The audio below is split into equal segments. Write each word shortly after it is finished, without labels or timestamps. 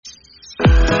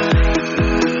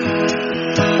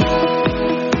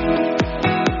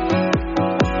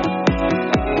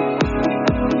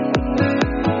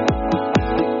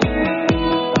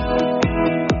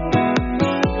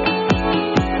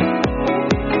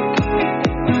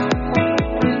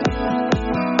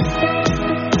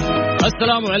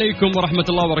السلام عليكم ورحمة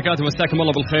الله وبركاته. مساكم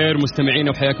الله بالخير مستمعين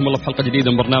وحياكم الله في حلقة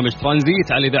جديدة من برنامج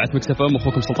ترانزيت على إذاعة مكس اف ام.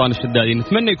 أخوكم سلطان الشدادي.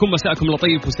 نتمنى يكون مساكم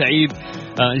لطيف وسعيد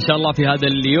إن شاء الله في هذا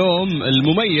اليوم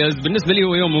المميز. بالنسبة لي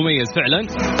هو يوم مميز فعلا،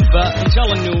 فإن شاء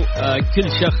الله إنه كل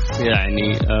شخص يعني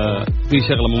في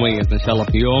شغلة مميزة إن شاء الله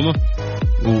في يومه،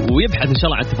 ويبحث إن شاء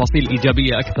الله عن تفاصيل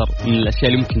إيجابية أكثر من الأشياء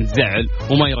اللي ممكن تزعل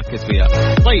وما يركز فيها.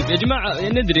 طيب يا جماعة،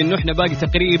 ندري إنه إحنا باقي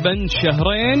تقريبا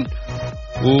شهرين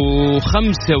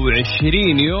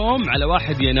و25 يوم على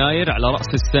 1 يناير على رأس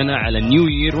السنة، على النيو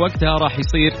يير. وقتها راح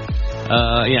يصير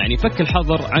يعني فك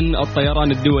الحظر عن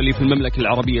الطيران الدولي في المملكة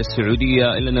العربية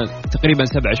السعودية لنا تقريبا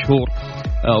 7 شهور،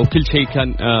 وكل شيء كان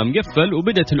مقفل،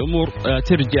 وبدأت الأمور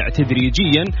ترجع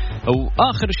تدريجيا.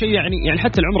 وآخر شيء يعني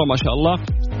حتى العمرة ما شاء الله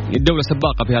الدولة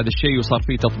سباقة في هذا الشيء، وصار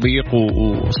فيه تطبيق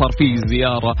وصار فيه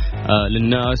زيارة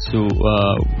للناس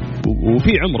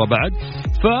وفي عمرة بعد.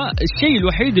 فالشيء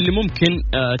الوحيد اللي ممكن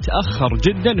تأخر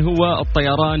جدا هو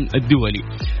الطيران الدولي.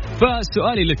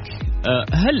 فسؤالي لك،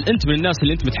 هل أنت من الناس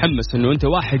اللي أنت متحمس أنه أنت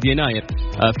 1 يناير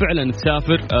فعلا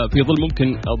تسافر في ظل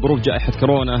ممكن ظروف جائحة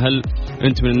كورونا؟ هل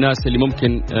أنت من الناس اللي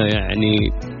ممكن يعني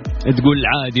تقول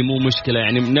عادي مو مشكلة،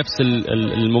 يعني نفس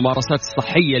الممارسات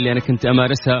الصحية اللي أنا كنت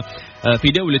أمارسها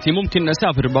في دولتي ممكن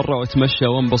أسافر برا وأتمشى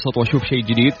وانبسط وأشوف شيء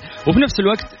جديد، وفي نفس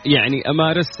الوقت يعني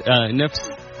أمارس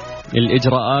نفس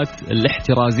الإجراءات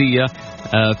الاحترازية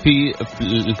في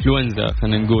الإنفلونزا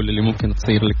خلينا نقول اللي ممكن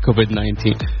تصير لك كوفيد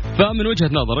 19. فمن وجهة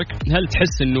نظرك هل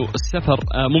تحس إنه السفر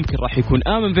ممكن راح يكون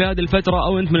آمن في هذه الفترة،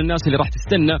 أو أنت من الناس اللي راح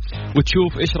تستنى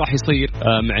وتشوف إيش راح يصير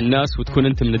مع الناس وتكون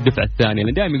أنت من الدفعة الثانية؟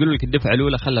 لأن دائما يقولوا لك الدفعة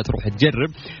الأولى خلها تروح تجرب،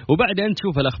 وبعدين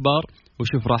تشوف الأخبار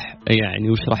وشوف راح يعني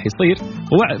وش راح يصير،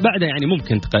 وبعدها يعني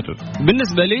ممكن تقرر.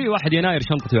 بالنسبة لي 1 يناير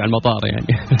شنطتي على المطار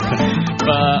يعني.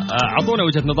 فعطونا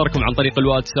وجهة نظركم عن طريق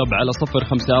الواتساب على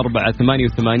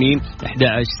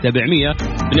 0548811700.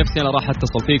 بنفسي أنا راح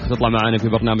أتصل فيك وتطلع معنا في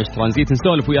برنامج ترانزيت،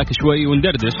 نسولف وياك شوي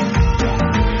وندردش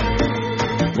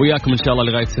وياكم إن شاء الله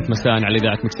لغاية 6 مساء على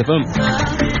إذاعة مكس اف ام.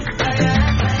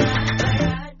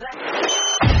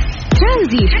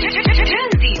 ترانزيت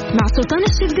مع سلطان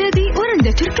الشدادي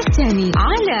ورندا تركستاني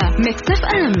على مكس اف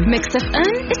ام. مكس اف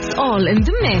ام it's all in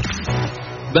the mix.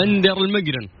 بندر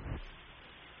المقرن،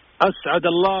 أسعد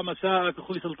الله مساءك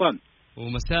أخوي سلطان.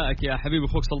 ومساءك يا حبيبي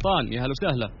أخوك سلطان، يا هلا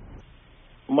وسهلا.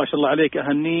 وما شاء الله عليك،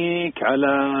 أهنيك على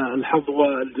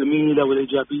الحظوة الجميلة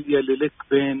والإيجابية اللي لك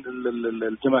بين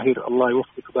الجماهير. الله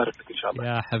يوفقك ويبارك لك إن شاء الله.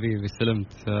 يا حبيبي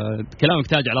سلمت، كلامك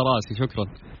تاج على راسي، شكرا.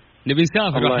 نبي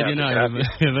نسافر 1 يناير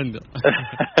يا بندر.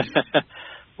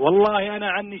 والله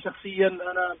أنا عني شخصيا،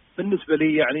 أنا بالنسبة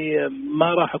لي يعني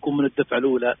ما راح أكون من الدفعة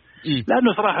الأولى،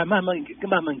 لأنه صراحة مهما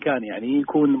كان يعني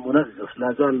يكون منغص،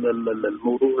 لا زال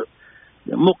الموضوع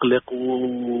مقلق،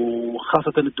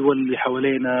 وخاصة الدول اللي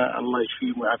حوالينا الله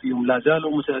يشفيهم ويعافيهم لا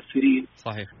زالوا متأثرين.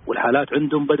 صحيح. والحالات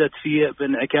عندهم بدأت في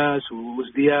بانعكاس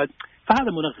وازدياد،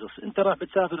 فهذا منغص. أنت راح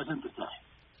بتسافر عشان ترتاح،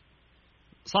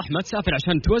 صح، ما تسافر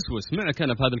عشان توسوس. معك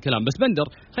أنا في هذا الكلام، بس بندر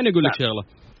خليني أقول لك شغلة.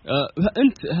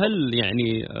 أنت هل يعني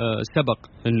سبق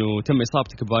إنه تم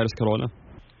إصابتك بفيروس كورونا؟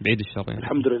 بعيد الشر يعني.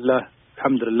 الحمد لله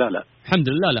لا. الحمد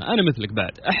لله لا. أنا مثلك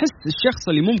بعد أحس الشخص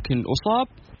اللي ممكن أصاب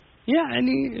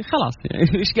يعني خلاص يعني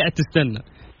إيش قاعد تستنى؟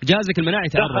 جهازك المناعي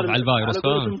تعرف على الفيروس،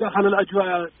 فاهم؟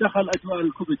 دخل أجواء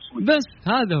الكوفيد شوي. بس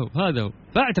هذا هو.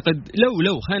 فأعتقد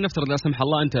لو خلينا نفترض لا سمح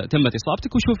الله أنت تمت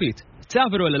إصابتك وشوفيت،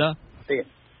 تسافر ولا لا؟ إيه.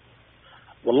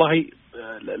 والله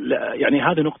لا يعني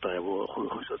هذه نقطة يا أبو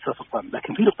سلطان،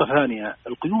 لكن في نقطة ثانية،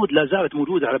 القيود لا زالت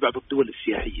موجودة على بعض الدول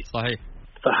السياحية. صحيح.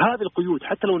 فهذه القيود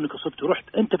حتى لو انك اصبت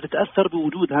ورحت انت بتتاثر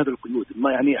بوجود هذه القيود،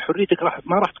 ما يعني حريتك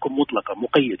ما راح تكون مطلقه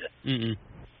مقيده.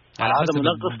 على حسب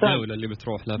الدوله اللي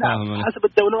بتروح لها، فاهم؟ حسب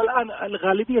الدوله. والان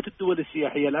غالبيه الدول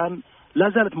السياحيه الان لا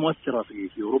زالت مؤثره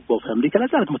في اوروبا وفي امريكا، لا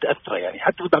زالت متاثره يعني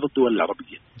حتى في بعض الدول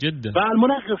العربيه جدا.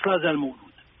 فالمنغص لا زال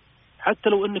موجود، حتى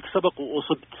لو انك سبق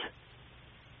واصبت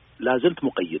لا زلت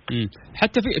مقيد.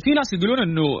 حتى في ناس يقولون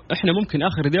انه احنا ممكن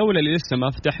اخر دوله اللي لسه ما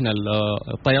فتحنا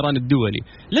الطيران الدولي،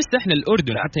 لسه احنا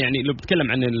الاردن. حتى يعني لو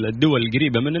بتكلم عن الدول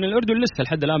القريبه مننا، الاردن لسه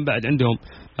لحد الان بعد عندهم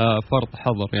فرض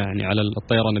حظر يعني على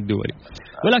الطيران الدولي،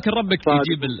 ولكن ربك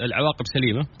يجيب العواقب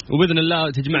سليمه، وباذن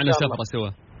الله تجمعنا سفره سوا.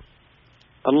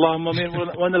 اللهم امين.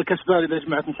 وانا الكسبان اذا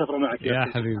جمعتني سفره معك يا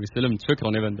حبيبي. سلمت،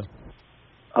 شكرا يا بندر.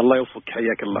 الله يوفقك،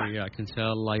 حياك الله. وياك إن شاء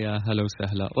الله. يا هلا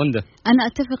وسهلا. رندة. أنا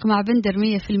أتفق مع بندر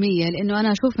 100%، لأنه أنا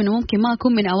أشوف إنه ممكن ما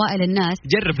أكون من أوائل الناس.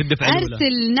 جرب الدفعة الأولى،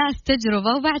 أرسل الناس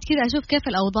تجربة وبعد كذا أشوف كيف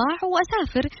الأوضاع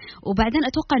وأسافر. وبعدين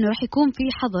أتوقع إنه راح يكون في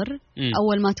حظر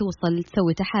أول ما توصل،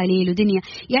 تسوي تحاليل ودنيا،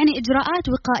 يعني إجراءات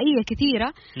وقائية كثيرة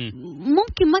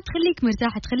ممكن ما تخليك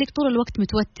مرتاح، تخليك طول الوقت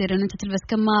متوتر إنه أنت تلبس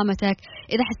كمامتك.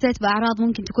 إذا حسيت بأعراض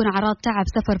ممكن تكون أعراض تعب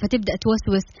سفر، فتبدأ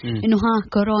توسوس إنه ها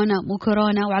كورونا مو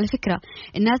كورونا. وعلى فكرة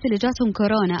الناس اللي جاتهم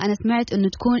كورونا أنا سمعت إنه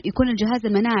يكون الجهاز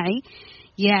المناعي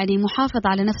يعني محافظ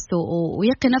على نفسه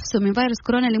ويقي نفسه من فيروس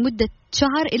كورونا لمدة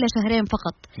شهر إلى شهرين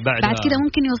فقط. بعد كده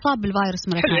ممكن يصاب بالفيروس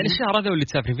مرة ثانية. يعني الشهر هذا اللي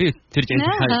تسافري فيه ترجع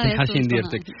تنحاشين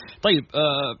ديرتك. طيب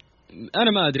أنا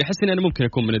ما أدري، أحس إن أنا ممكن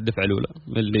أكون من الدفعة الأولى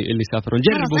اللي يسافرون.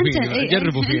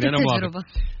 جربوا فيني أنا موافق.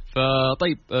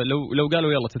 فطيب لو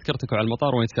قالوا يلا تذكرتكم على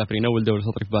المطار وين تسافرين، أول دولة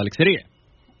تطري في بالك سريع؟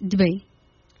 دبي.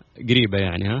 قريبة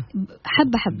يعني، ها؟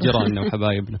 حبة جيراننا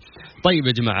وحبايبنا. طيب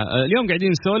يا جماعة، اليوم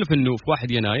قاعدين نسولف إنه في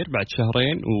 1 يناير بعد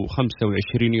شهرين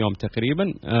و25 يوم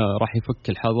تقريبا راح يفك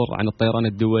الحظر عن الطيران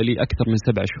الدولي أكثر من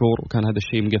 7 شهور، وكان هذا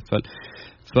الشيء مقفل.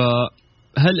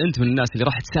 هل أنت من الناس اللي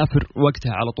راح تسافر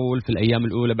وقتها على طول في الأيام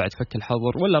الأولى بعد فك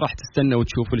الحظر، ولا راح تستنى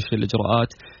وتشوف وش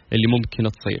الإجراءات اللي ممكن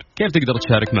تصير؟ كيف تقدر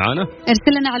تشارك معنا؟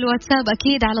 ارسل لنا على الواتساب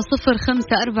أكيد على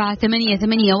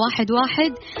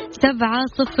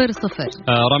 0548811700.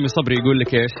 رامي صبري يقول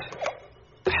لك إيش؟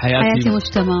 حياتي مش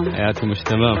تمام. حياتي مش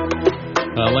تمام.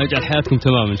 الله يجعل حياتكم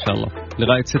تمام إن شاء الله.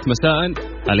 لغاية 6 مساء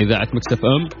على إذاعة مكس اف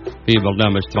ام في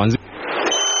برنامج ترانزيت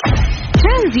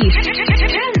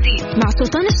مع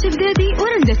سلطان الشدادي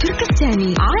ورندة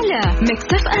تركستاني على مكس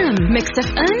اف ام. مكس اف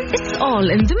ام it's all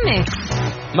in the mix.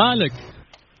 مالك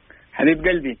حبيب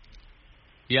قلبي؟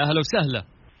 يا هلا وسهلا.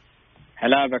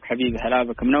 هلا بك حبيبي، هلا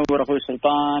بك. منور أخوي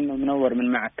سلطان، ومنور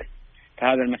من معك في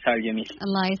هذا المساء الجميل.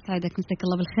 الله يسعدك، مساك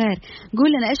الله بالخير. قول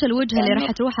لنا إيش الوجهة اللي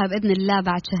راح تروحها بإذن الله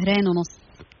بعد 2.5 شهور؟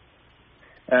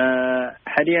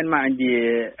 حاليا ما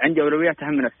عندي أولويات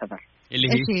أهم من السفر. اللي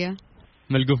هي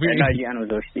ملقوفين علاجي أنا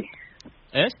وزوجتي.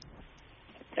 إيش؟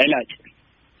 علاج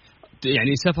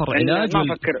يعني سفر علاج ما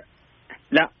أفكر.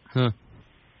 لا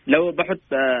لو بحط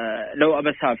لو أبى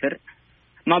أسافر،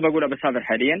 ما بقول أبى أسافر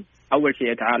حاليا. أول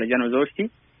شيء أتعالج أنا وزوجتي،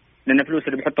 لأن فلوس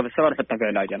اللي بحطها في السفر بحطها في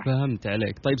علاجنا. فهمت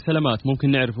عليك. طيب سلامات،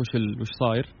 ممكن نعرف وش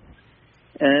صاير؟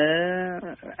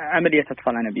 عملية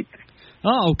أطفال أنابيب.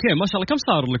 أوكي، ما شاء الله. كم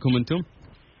صار لكم أنتم؟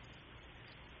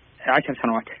 10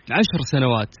 سنوات. 10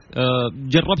 سنوات.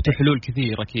 جربتوا حلول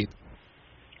كثير أكيد.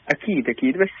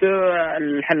 أكيد بس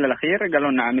الحل الأخير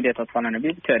قالوا لنا عملية أطفال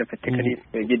أنابيب. تعرف التكاليف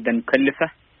جدا مكلفة.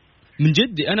 من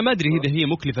جد أنا ما أدري إذا هي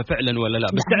مكلفة فعلا ولا لا،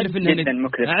 بس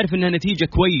أعرف إنها نتيجة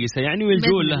كويسة يعني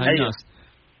ويلجون لها الناس.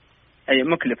 أي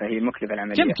مكلفة، هي مكلفة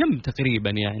العملية. كم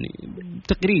تقريبا يعني؟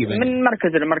 تقريبا من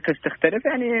مركز لمركز تختلف،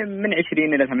 يعني من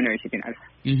 20 إلى 28 ألف.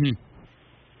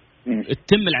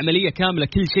 تتم العملية كاملة،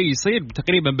 كل شيء يصير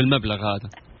تقريبا بالمبلغ هذا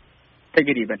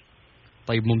تقريبا.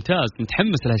 طيب ممتاز،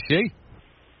 متحمس لهالشيء؟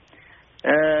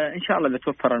 إن شاء الله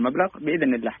بتوفر المبلغ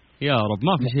بإذن الله. يا رب.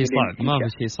 ما في شيء صعب، ما في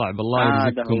شيء صعب. الله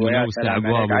يرزقكم ويوسع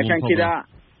أبوابه.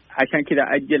 عشان كذا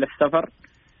أجل السفر،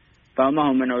 فما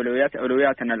هو من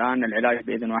أولوياتنا الآن العلاج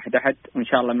بإذن واحد أحد، وإن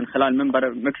شاء الله من خلال منبر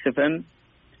مكس اف ام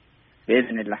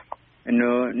بإذن الله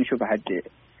إنه نشوف أحد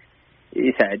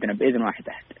يساعدنا بإذن واحد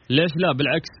أحد. ليش لا؟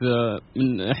 بالعكس،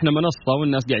 إحنا منصة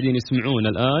والناس قاعدين يسمعون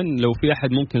الآن. لو في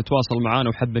أحد ممكن يتواصل معنا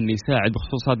وحب إنه يساعد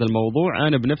بخصوص هذا الموضوع،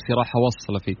 أنا بنفسي راح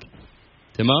أوصله فيك.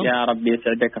 تمام. يا رب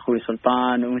يسعدك أخوي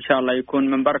سلطان، وإن شاء الله يكون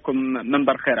منبركم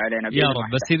منبر خير علينا يا رب.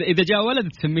 بس إذا جاء ولد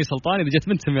تسميه سلطان، إذا جت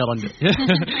بنت تسميه رندة.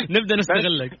 نبدأ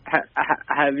نستغلك.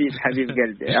 حبيب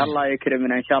قلبي. الله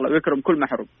يكرمنا إن شاء الله ويكرم كل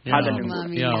محروم. هذا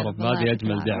يا رب. هذه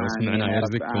أجمل دعوة سمعناها.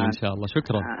 يرزقكم إن شاء الله.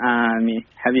 شكرا. آمين.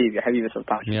 حبيبي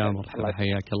سلطان. يا مرحبا،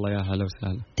 حياك الله. يا هلا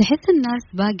وسهلا. تحس الناس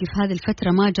باقي في هذه الفترة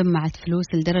ما جمعت فلوس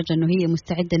لدرجة إنه هي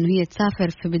مستعدة إنه هي تسافر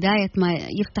في بداية ما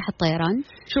يفتح الطيران؟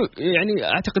 شو يعني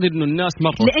أعتقد إنه الناس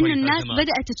لأنه الناس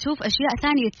بدأت تشوف أشياء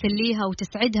ثانية تسليها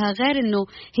وتسعدها غير إنه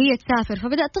هي تسافر،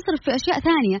 فبدأت تصرف في أشياء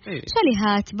ثانية.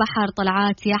 شاليهات، بحر،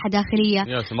 طلعات، سياحة داخلية.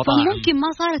 فممكن ما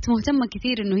صارت مهتمة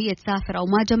كثير إنه هي تسافر، أو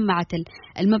ما جمعت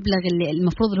المبلغ اللي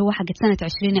المفروض اللي هو حق سنة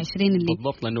 2020 اللي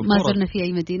ما زرنا فيه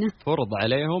أي مدينة. فرض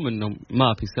عليهم إنه ما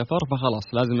في سفر، فخلاص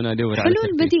لازم أنا أدور على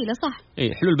حلول بديلة. صح.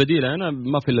 حلول بديلة. أنا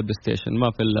ما في إلا بلاي ستيشن، ما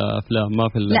في إلا أفلام، ما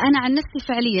في إلا. لا أنا عن نفسي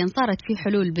فعليا صارت في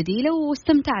حلول بديلة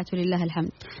واستمتعت ولله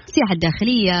الحمد. سياحة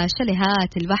داخلية،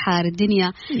 شاليهات، البحر، الدنيا.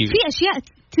 في أشياء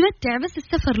تمتع، بس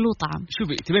السفر له طعم.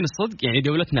 شوفي تبين الصدق، يعني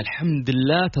دولتنا الحمد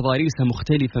لله تضاريسها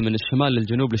مختلفة من الشمال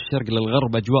للجنوب للشرق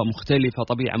للغرب، أجواء مختلفة،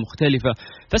 طبيعة مختلفة.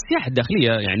 فالسياحة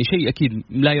الداخلية يعني شيء أكيد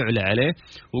لا يعلى عليه.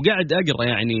 وقاعد أقرأ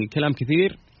يعني كلام كثير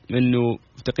إنه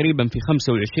تقريبا في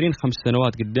 5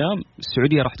 سنوات قدام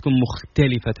السعودية راح تكون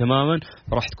مختلفة تماما،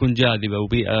 راح تكون جاذبة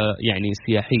وبيئة يعني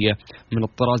سياحية من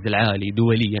الطراز العالي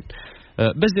دوليا.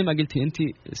 بس زي ما قلتي أنت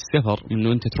السفر إنه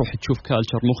أنت تروح تشوف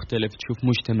كالتشر مختلف، تشوف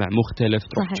مجتمع مختلف،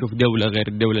 تروح تشوف دولة غير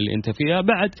الدولة اللي أنت فيها،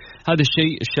 بعد هذا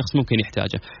الشيء الشخص ممكن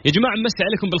يحتاجه. يا جماعة مسي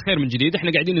عليكم بالخير من جديد. احنا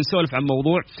قاعدين نسولف عن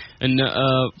موضوع إن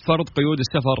فرض قيود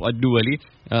السفر الدولي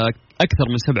أكثر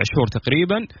من 7 شهور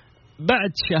تقريبا،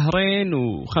 بعد 2 شهر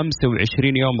و25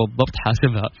 يوم بالضبط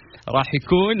حاسبها راح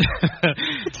يكون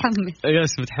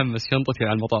متحمس شنطتي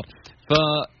على المطار.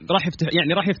 فراح يفتح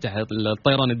يعني راح يفتح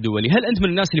الطيران الدولي. هل أنت من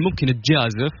الناس اللي ممكن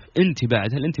تجازف؟ أنت بعد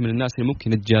هل أنت من الناس اللي ممكن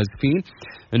تجازفين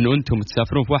إنه أنتم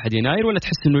تسافرون في 1 يناير، ولا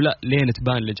تحس إنه لا لين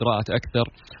تبان الإجراءات أكثر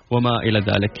وما إلى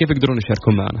ذلك؟ كيف يقدرون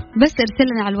يشاركون معنا؟ بس ارسل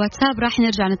لنا على الواتساب، راح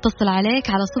نرجع نتصل عليك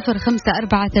على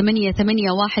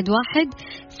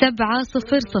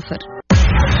 0548811700.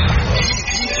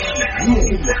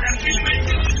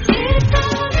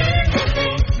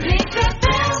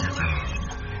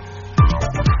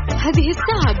 هذه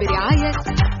الساعة برعاية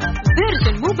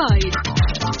فيرجن موبايل.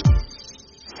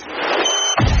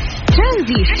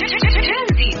 ترانزيت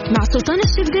مع سلطان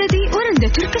الشدادي ورندا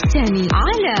تركستاني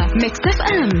على ميكس اف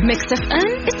ام. ميكس اف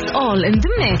ام it's all in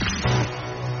the mix.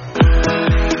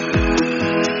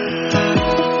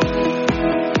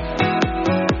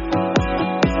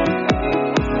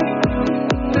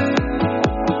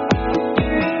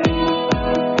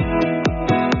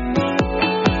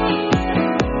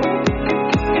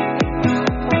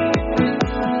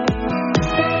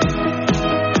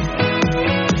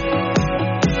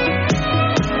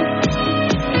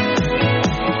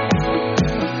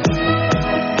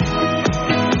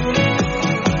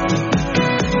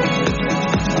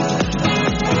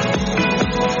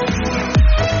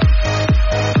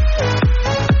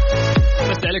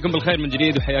 بالخير من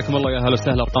جديد وحياكم الله، يا هلا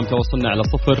وسهلا. ارقام تواصلنا على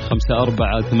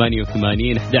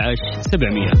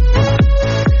 0548811700.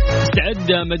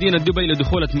 استعد مدينة دبي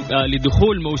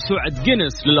لدخول موسوعة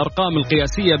جينيس للأرقام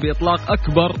القياسية بإطلاق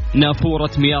أكبر نافورة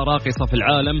مياه راقصة في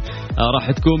العالم.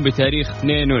 راح تكون بتاريخ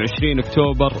 22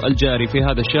 أكتوبر الجاري في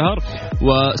هذا الشهر،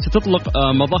 وستطلق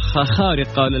مضخة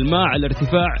خارقة للماء على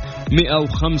ارتفاع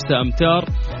 105 أمتار،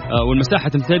 والمساحة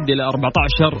تمتد إلى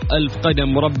 14,000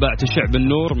 قدم مربع، تشع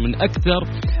بالنور من أكثر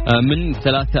من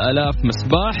 3000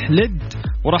 مصباح ليد،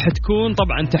 وراح تكون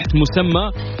طبعا تحت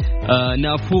مسمى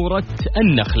نافورة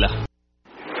النخلة.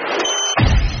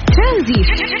 ترانزيت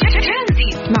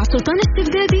مع سلطان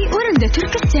الشدادي ورندا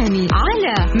تركستاني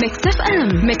على ميكس اف ام.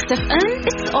 ميكس اف ام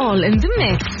it's all in the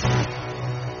mix.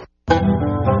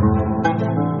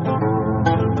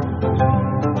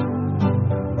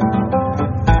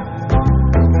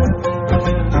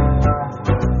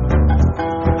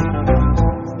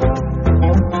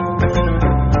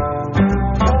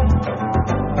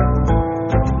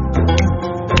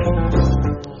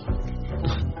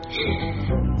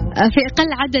 في أقل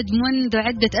عدد منذ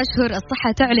عدة أشهر الصحة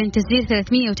تعلن تسجيل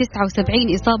 379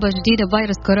 إصابة جديدة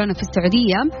بفيروس كورونا في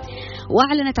السعودية،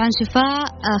 وأعلنت عن شفاء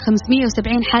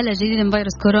 570 حالة جديدة من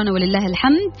فيروس كورونا ولله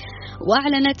الحمد،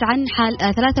 وأعلنت عن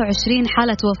 23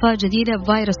 حالة وفاة جديدة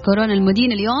بفيروس كورونا.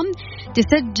 المدينة اليوم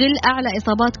تسجل أعلى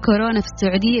إصابات كورونا في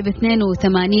السعودية ب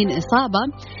 82 إصابة.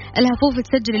 الهفوف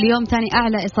تسجل اليوم ثاني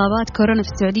أعلى إصابات كورونا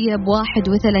في السعودية ب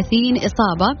 31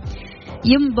 إصابة.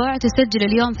 ينبع تسجل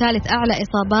اليوم ثالث أعلى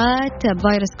إصابات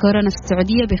فيروس كورونا في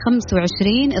السعودية ب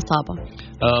 25 إصابة.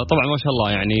 طبعا ما شاء الله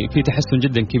يعني في تحسن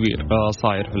جدا كبير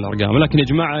صاير في الأرقام، لكن يا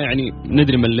جماعة يعني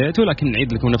ندري مليتوا، لكن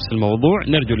نعيد لكم نفس الموضوع،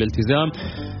 نرجو الالتزام،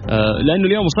 لأنه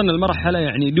اليوم وصلنا لمرحلة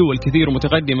يعني دول كثير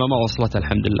متقدمة ما وصلتها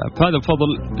الحمد لله، فهذا بفضل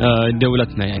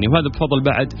دولتنا يعني، وهذا بفضل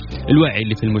بعد الوعي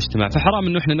اللي في المجتمع، فحرام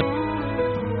إنه إحنا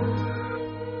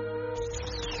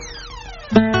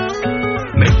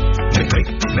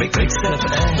أنت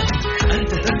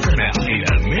تستمع إلى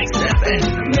ميكس اف ام.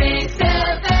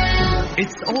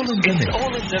 It's all in the mix.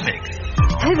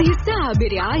 هذه الساعة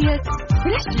برعاية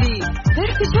فريشلي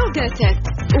فرف شوقاتك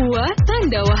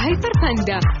وباندا وهايبر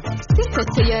باندا، 6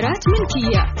 سيارات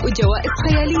ملكية وجوائز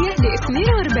خيالية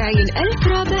ل42,000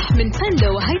 رابح من باندا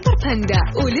وهايبر باندا،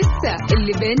 ولسه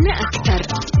اللي بيننا أكثر.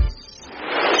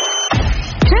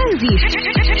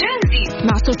 ترانزيت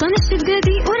مع سلطان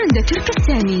الشدادي ورندا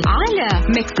تركستاني على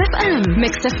ميكس اف ام.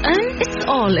 ميكس اف ام it's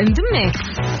all in the mix.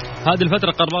 هذه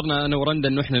الفترة قررنا أنا ورندا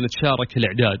إنه إحنا نتشارك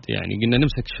الإعداد، يعني قلنا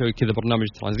نمسك شوي كذا برنامج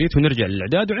ترانزيت ونرجع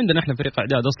للإعداد، وعندنا إحنا فريق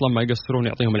إعداد أصلا ما يقصرون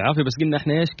يعطيهم العافية، بس قلنا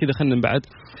إحنا إيش كذا خلنا بعد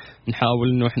نحاول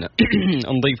إنه إحنا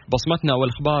نضيف بصمتنا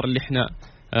والأخبار اللي إحنا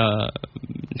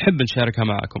نحب نشاركها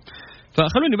معكم.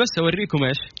 فخلوني بس أوريكم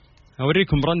إيش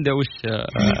أوريكم رندا وش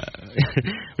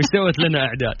سوت لنا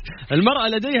أعداد. المرأة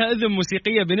لديها أذن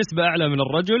موسيقية بنسبة أعلى من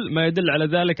الرجل، ما يدل على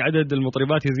ذلك عدد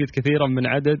المطربات يزيد كثيرا من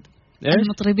عدد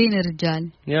المطربين الرجال.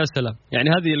 يا سلام، يعني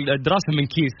هذه الدراسة من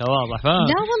كيسها واضح.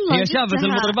 لا والله، هي شافت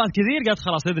المطربات كثير قالت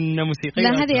خلاص إذن موسيقية.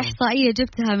 لا هذه إحصائية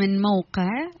جبتها من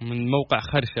موقع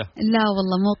خرشة. لا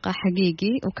والله موقع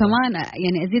حقيقي. وكمان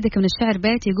يعني أزيدك من الشعر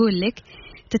بيت يقول لك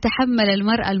تتحمل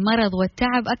المرأة المرض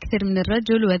والتعب أكثر من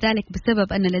الرجل، وذلك بسبب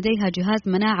أن لديها جهاز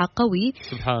مناعة قوي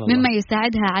مما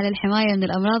يساعدها على الحماية من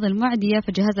الأمراض المعدية.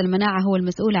 فجهاز المناعة هو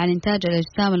المسؤول عن إنتاج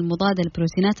الأجسام المضادة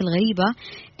للبروتينات الغريبة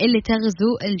اللي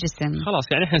تغزو الجسم. خلاص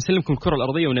يعني إحنا نسلمكم الكرة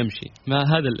الأرضية ونمشي، ما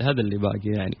هذا اللي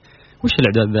باقي يعني. وش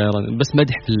الإعداد ذا؟ بس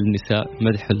مدح في النساء،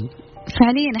 مدح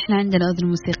فعليا إحنا عندنا أذن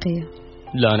موسيقية.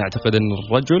 لا أنا أعتقد أن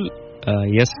الرجل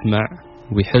يسمع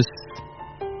ويحس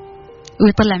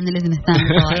ويطلع من الإذن الثاني.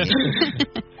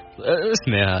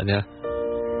 اسمعي هذا.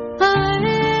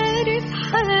 عارف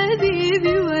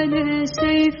حبيبي وأنا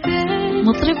شايفة.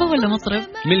 مطربة ولا مطرب؟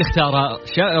 مين اللي اختارها؟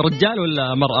 رجال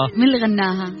ولا مرأة؟ مين اللي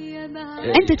غناها؟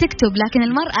 أنت تكتب لكن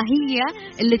المرأة هي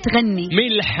اللي تغني.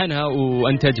 مين لحنها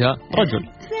وأنتجها؟ رجل.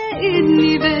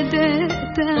 إني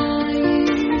بدأت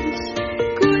أعيش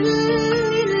كل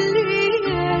اللي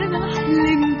أنا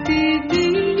حلمت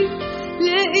بيه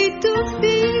لقيته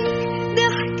فيك،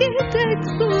 ضحكتك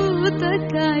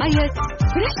صوتك عيط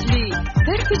فريشلي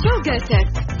فرفش اوقاتك.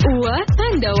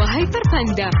 وباندا وهايبر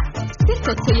باندا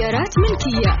 6 سيارات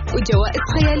ملكية وجوائز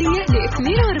خيالية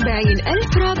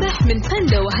ل42,000 رابح من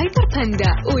باندا وهايبر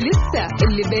باندا، ولسه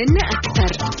اللي بيننا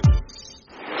أكثر.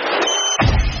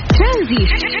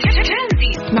 ترانزيت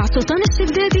مع سلطان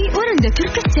الشدادي ورندا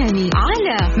تركستاني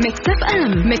على ميكس اف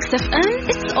ام. ميكس اف ام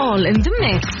it's all in the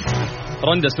mix.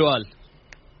 رندا سؤال،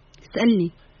 اسألني.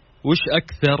 وش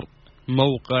أكثر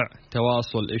موقع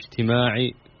تواصل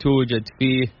اجتماعي توجد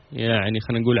فيه يعني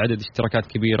خلينا نقول عدد اشتراكات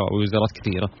كبيرة أو يوزرات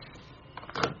كثيرة؟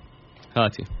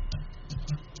 هاتي.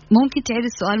 ممكن تعيد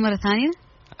السؤال مرة ثانية؟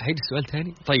 أعيد السؤال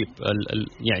ثاني؟ طيب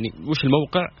يعني وش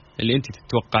الموقع اللي أنت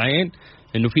تتوقعين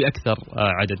إنه فيه أكثر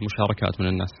عدد مشاركات من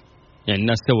الناس؟ يعني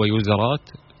الناس سوى يوزرات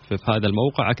في هذا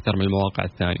الموقع أكثر من المواقع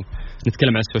الثانية.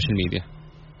 نتكلم عن السوشيال ميديا.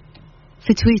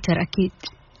 في تويتر أكيد.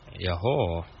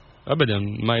 ياهو أبدا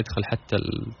ما يدخل حتى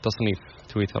التصنيف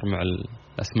تويتر مع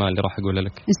الأسماء اللي راح أقولها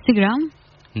لك. انستغرام؟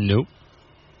 نو.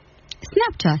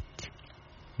 سناب شات؟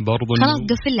 برضو خلاص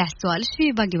قفل على السؤال. إيش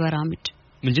في باقي برامج؟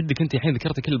 من جدك أنت الحين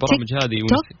ذكرت كل البرامج هذه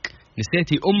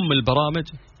نسيتي البرامج.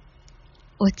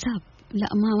 واتساب؟ لا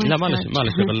ما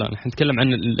له شغل. لا نحن نتكلم عن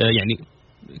يعني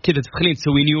كذا تدخلين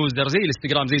تسوي نيوزر زي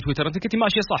الانستغرام زي تويتر. أنت كنتي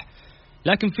ماشية صح،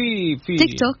 لكن في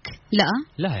تيك توك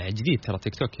لا جديد ترى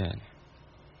تيك توك يعني.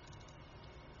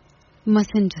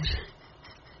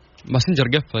 ماسنجر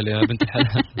قفل يا بنت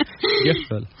الحلال.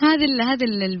 قفل. هذه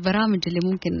البرامج اللي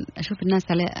ممكن أشوف الناس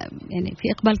عليه يعني في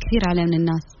إقبال كثير عليه من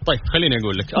الناس. طيب خليني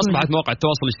أقول لك، أصبحت مواقع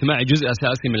التواصل الاجتماعي جزء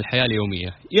أساسي من الحياة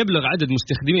اليومية. يبلغ عدد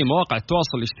مستخدمي مواقع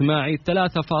التواصل الاجتماعي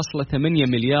 3.8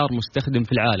 مليار مستخدم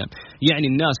في العالم. يعني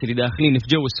الناس اللي داخلين في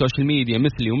جو السوشيال ميديا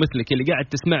مثلي ومثلك اللي قاعد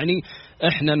تسمعني،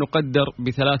 احنا نقدر ب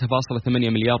 3.8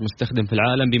 مليار مستخدم في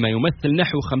العالم، بما يمثل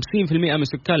نحو 50% من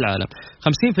سكان العالم.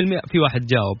 50%. في واحد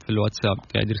جاوب في الواتساب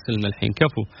قاعد يرسلنا الحين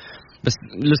كفو، بس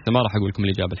لسه ما راح أقول لكم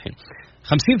الإجابة الحين.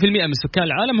 50% من سكان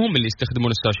العالم هم اللي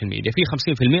يستخدمون السوشيال ميديا. في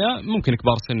 50% ممكن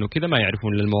كبار سن وكذا ما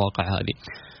يعرفون المواقع هذه.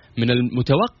 من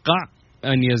المتوقع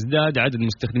أن يزداد عدد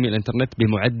مستخدمي الإنترنت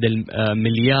بمعدل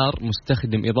مليار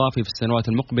مستخدم إضافي في السنوات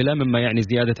المقبلة، مما يعني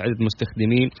زيادة عدد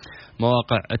مستخدمين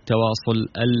مواقع التواصل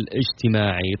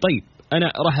الاجتماعي. طيب أنا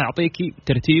راح أعطيكي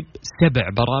ترتيب 7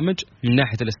 برامج من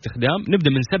ناحية الاستخدام،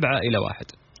 نبدأ من 7 إلى 1.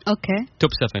 أوكي. توب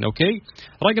 7. أوكي.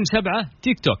 رقم 7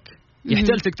 تيك توك.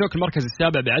 يحتل تيك توك المركز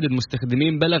السابع بعدد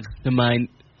مستخدمين بلغ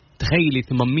تخيلي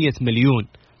 800 مليون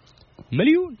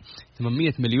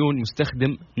 800 مليون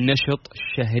مستخدم نشط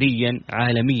شهريا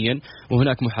عالميا،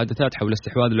 وهناك محادثات حول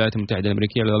استحواذ الولايات المتحدة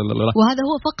الأمريكية. وهذا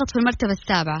هو فقط في المرتبة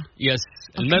السابعة. يس.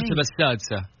 المرتبة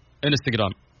السادسة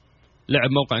انستغرام.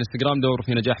 لعب موقع انستغرام دور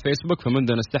في نجاح فيسبوك،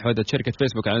 فمنذ أن استحوذت شركة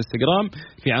فيسبوك على انستغرام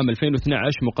في عام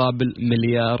 2012 مقابل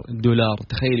 $1,000,000,000.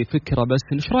 تخيلي فكرة بس،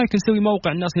 إيش رأيك نسوي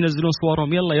موقع الناس ينزلون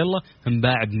صورهم يلا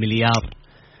نباع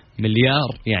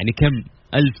 $1,000,000,000. يعني كم؟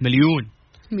 1,000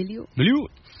 مليون.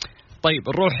 طيب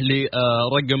نروح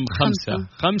لرقم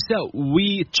 5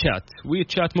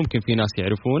 ويتشات. ممكن في ناس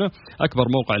يعرفونه، أكبر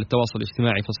موقع للتواصل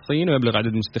الاجتماعي في الصين، ويبلغ عدد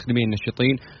المستخدمين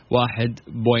النشطين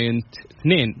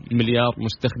 1.2 مليار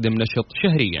مستخدم نشط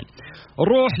شهريا.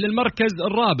 نروح للمركز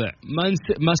الرابع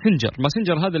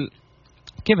ماسنجر. هذا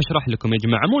كيف أشرح لكم يا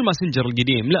جماعة؟ مو الماسنجر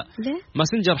القديم، لا.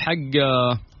 ماسنجر حق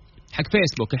حق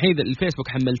فيسبوك. الحين الفيسبوك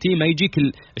حملتيه ما يجيك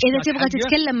إذا تبغى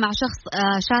تتكلم مع شخص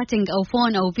شاتنج أو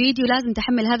فون أو فيديو لازم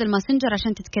تحمل هذا الماسنجر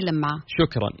عشان تتكلم معه.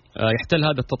 شكرا. يحتل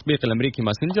هذا التطبيق الأمريكي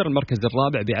ماسنجر المركز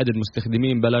الرابع بعدد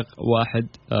مستخدمين، بلغ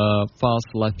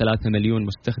 1.3 مليون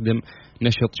مستخدم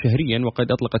نشط شهريا، وقد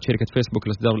أطلقت شركة فيسبوك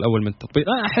الإصدار الأول من التطبيق.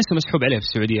 أحس مسحوب عليه في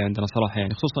السعودية عندنا صراحة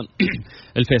يعني، خصوصا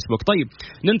الفيسبوك. طيب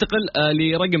ننتقل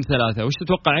لرقم 3، وش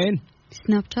تتوقعين؟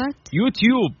 سناب شات.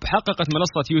 يوتيوب. حققت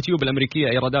منصة يوتيوب الأمريكية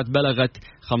إيرادات بلغت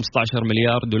 15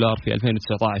 مليار دولار في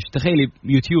 2019. تخيلي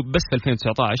يوتيوب بس في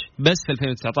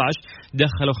 2019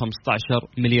 دخلوا 15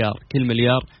 مليار. كل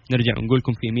مليار نرجع نقول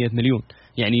لكم في 100 مليون،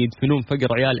 يعني يدفنون فقر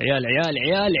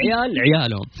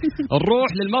عيالهم. نروح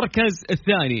للمركز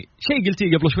الثاني. شيء قلتيه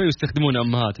قبل شوي واستخدمونه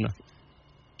أمهاتنا،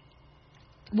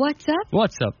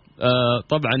 واتساب.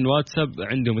 طبعا واتساب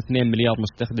عندهم 2 مليار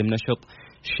مستخدم نشط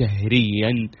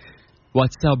شهريا.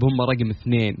 واتساب هم رقم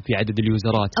 2 في عدد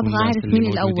اليوزرات. أبغى أعرف مين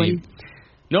الأول.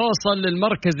 نوصل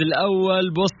للمركز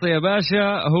الأول، بص يا باشا،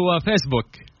 هو فيسبوك.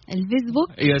 الفيسبوك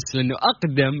يس، لأنه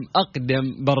أقدم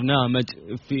برنامج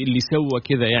في اللي سوى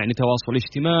كذا يعني تواصل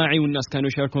اجتماعي، والناس كانوا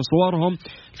يشاركون صورهم.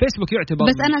 الفيسبوك يعتبر،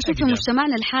 بس أنا أشوف في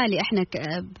مجتمعنا الحالي إحنا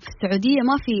في السعودية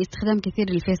ما في استخدام كثير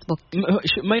للفيسبوك.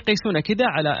 ما يقيسونه كذا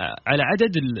على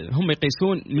عدد هم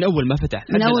يقيسون من أول ما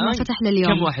فتح لليوم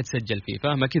كم واحد سجل فيه،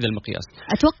 فاهمة كذا المقياس.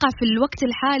 أتوقع في الوقت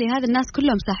الحالي هذا الناس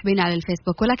كلهم ساحبين على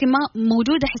الفيسبوك، ولكن ما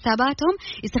موجودة حساباتهم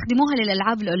يستخدموها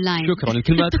للألعاب الأونلاين. شكرا.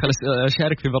 الكل ما أدخل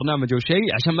أشارك في برنامج أو شيء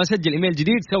عشان ما أسجل إيميل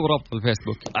جديد سوي رابط في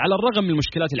الفيسبوك. على الرغم من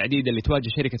المشكلات العديدة اللي تواجه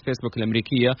شركة فيسبوك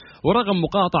الأمريكية، ورغم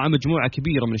مقاطعة مجموعة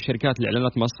كبيرة من الشركات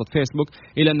لإعلانات منصة فيسبوك،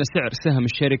 إلا أن سعر سهم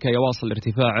الشركة يواصل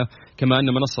ارتفاعه. كما أن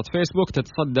منصة فيسبوك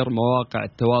تتصدر مواقع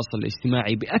التواصل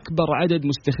الاجتماعي بأكبر عدد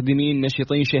مستخدمين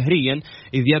نشطين شهريا،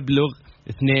 إذ يبلغ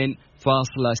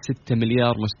 2.6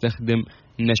 مليار مستخدم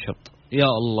نشط. يا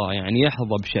الله، يعني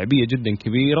يحظى بشعبية جدا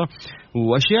كبيرة،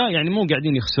 وأشياء يعني مو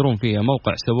قاعدين يخسرون فيها.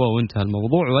 موقع سواه وانتهى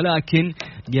الموضوع، ولكن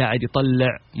قاعد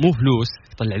يطلع مو فلوس،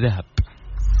 يطلع ذهب.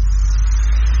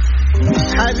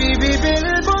 حبيبي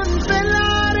بالبنت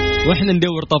العريق وإحنا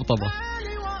ندور طبطبة.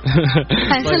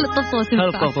 خلي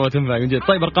الطبطبة تنفع من جد.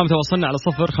 طيب أرقام تواصلنا على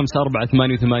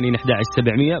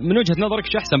 0548811700. من وجهة نظرك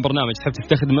شو أحسن برنامج تحب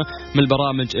تستخدمه من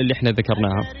البرامج اللي إحنا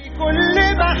ذكرناها؟ كل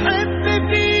بحب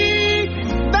فيك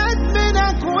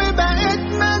بدمنك وبقيت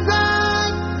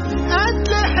مزاج،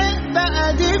 أتلحق بقى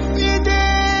دي في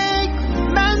إيديك،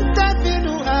 ما أنت فين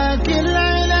وآكل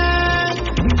علاج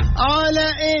على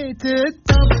إيه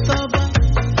الطبطبة.